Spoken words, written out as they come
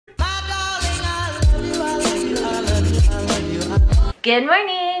Good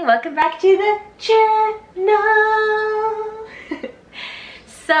morning, welcome back to the channel.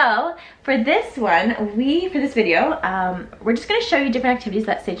 So for this video, we're just gonna show you different activities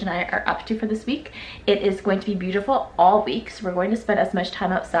that Sage and I are up to for this week. It is going to be beautiful all week, so we're going to spend as much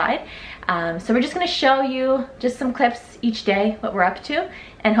time outside. So we're just gonna show you just some clips each day, what we're up to,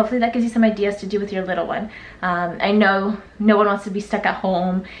 and hopefully that gives you some ideas to do with your little one. I know no one wants to be stuck at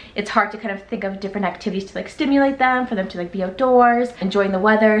home. It's hard to kind of think of different activities to like stimulate them, for them to like be outdoors, enjoying the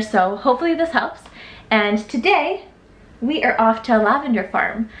weather. So hopefully this helps. And today we are off to Lavender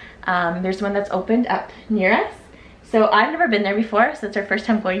Farm. There's one that's opened up near us. So I've never been there before, so it's our first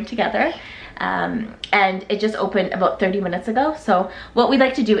time going together. And it just opened about 30 minutes ago. So what we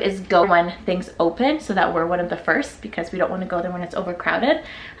like to do is go when things open so that we're one of the first, because we don't want to go there when it's overcrowded.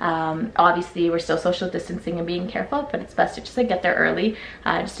 Obviously we're still social distancing and being careful, but it's best to just like get there early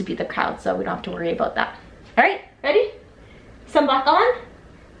just to beat the crowd, so we don't have to worry about that. All right, ready? Sunblock on?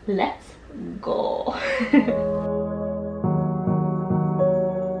 Let's go.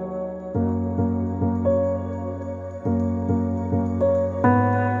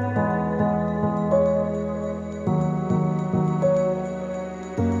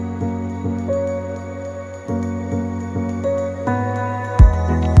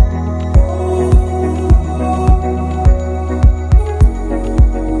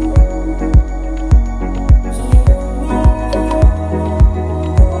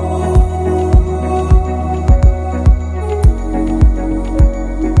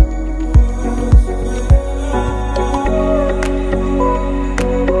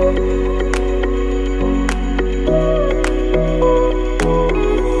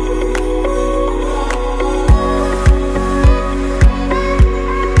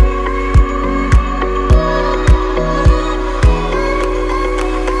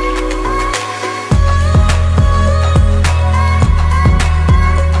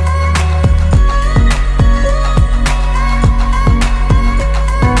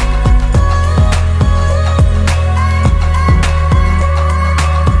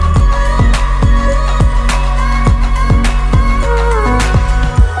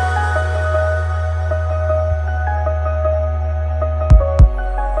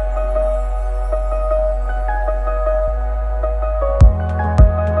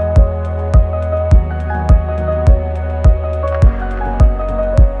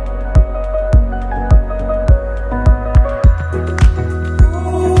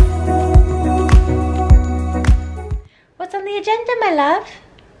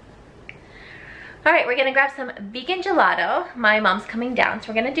 Alright, we're gonna grab some vegan gelato. My mom's coming down, so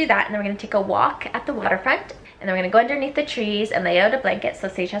we're gonna do that, and then we're gonna take a walk at the waterfront, and then we're gonna go underneath the trees and lay out a blanket so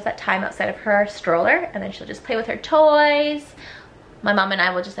Sage has that time outside of her stroller, and then she'll just play with her toys. My mom and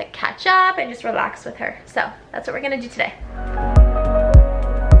I will just like catch up and just relax with her. So that's what we're gonna do today.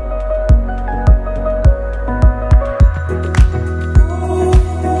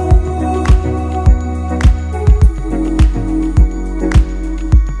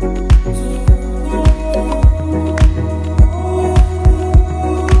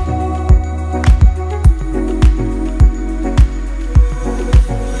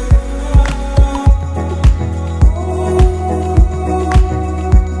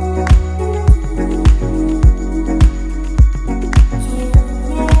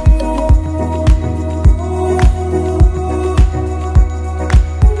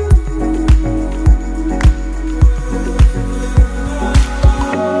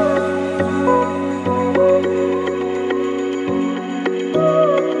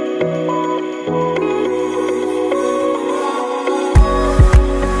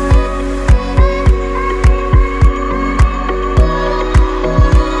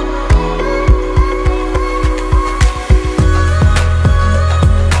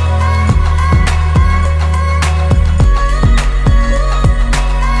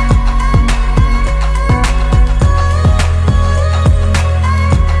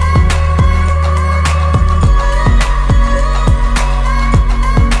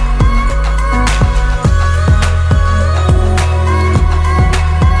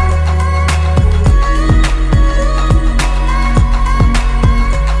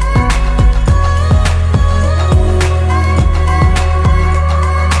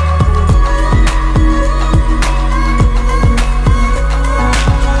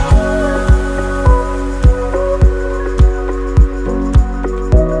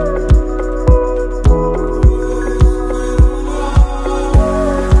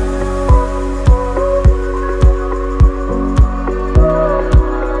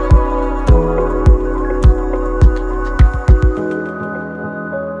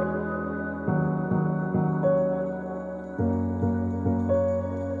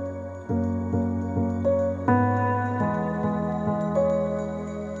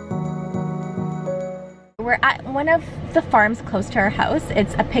 at one of the farms close to our house.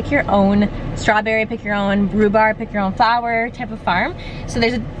 It's a pick your own strawberry, pick your own rhubarb, pick your own flower type of farm. So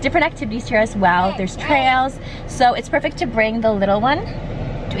there's different activities here as well. There's trails. So it's perfect to bring the little one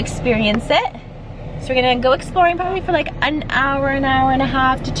to experience it. So we're gonna go exploring probably for like an hour and a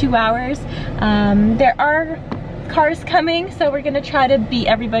half to 2 hours. There are cars coming, so we're gonna try to beat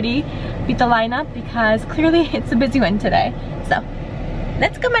everybody, beat the lineup, because clearly it's a busy one today. So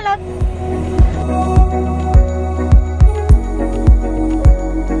let's go, my love.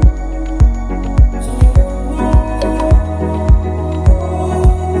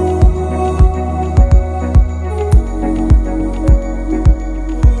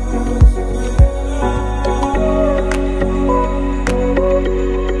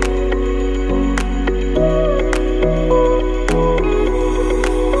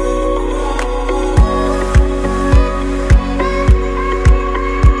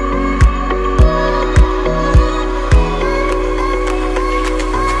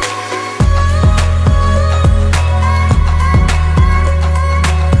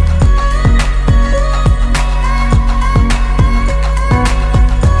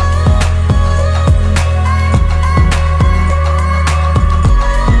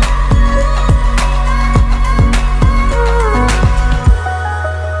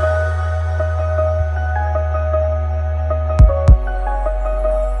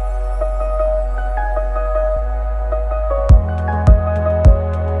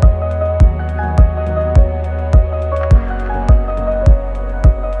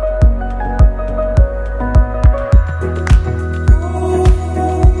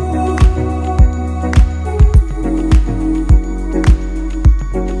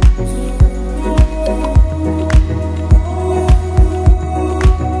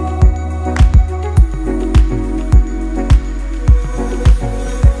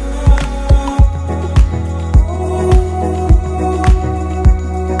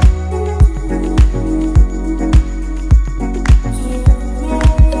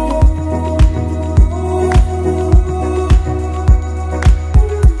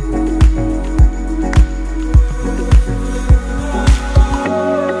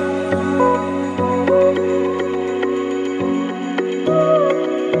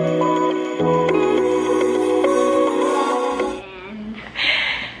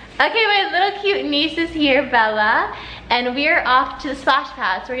 Okay, my little cute niece is here, Bella, and we are off to the splash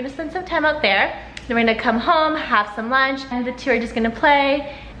pad. So we're gonna spend some time out there. Then we're gonna come home, have some lunch, and the two are just gonna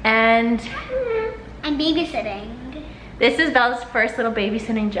play, and I'm babysitting. This is Bella's first little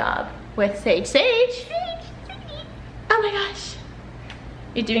babysitting job with Sage. Sage! Oh my gosh.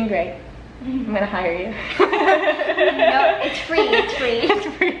 You're doing great. I'm gonna hire you. No, it's free, it's free. It's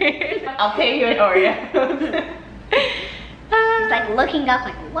free. I'll pay you an Oreo. She's like looking up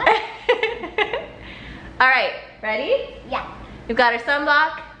like, what? All right, ready? Yeah. We've got our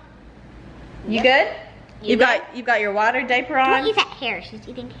sunblock. You good? You've got your water diaper on. Don't eat that hair. She's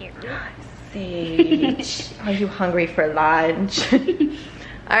eating hair. Sage, are you hungry for lunch? All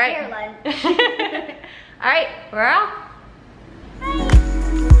right. Hair lunch. All right, we're off.